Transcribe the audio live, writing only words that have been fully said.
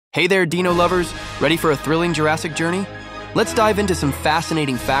Hey there, dino lovers! Ready for a thrilling Jurassic journey? Let's dive into some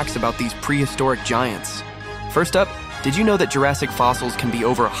fascinating facts about these prehistoric giants. First up, did you know that Jurassic fossils can be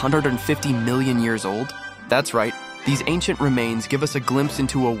over 150 million years old? That's right, these ancient remains give us a glimpse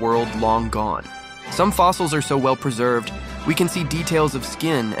into a world long gone. Some fossils are so well preserved, we can see details of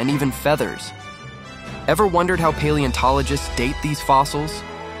skin and even feathers. Ever wondered how paleontologists date these fossils?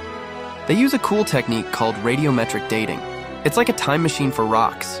 They use a cool technique called radiometric dating. It's like a time machine for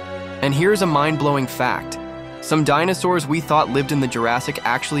rocks. And here's a mind-blowing fact. Some dinosaurs we thought lived in the Jurassic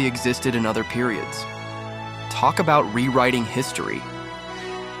actually existed in other periods. Talk about rewriting history.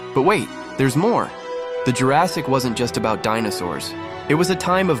 But wait, there's more. The Jurassic wasn't just about dinosaurs. It was a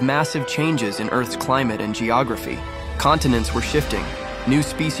time of massive changes in Earth's climate and geography. Continents were shifting, new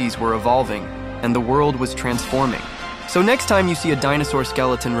species were evolving, and the world was transforming. So next time you see a dinosaur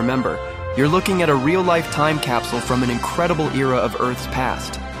skeleton, remember, you're looking at a real-life time capsule from an incredible era of Earth's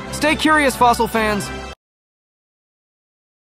past. Stay curious, fossil fans!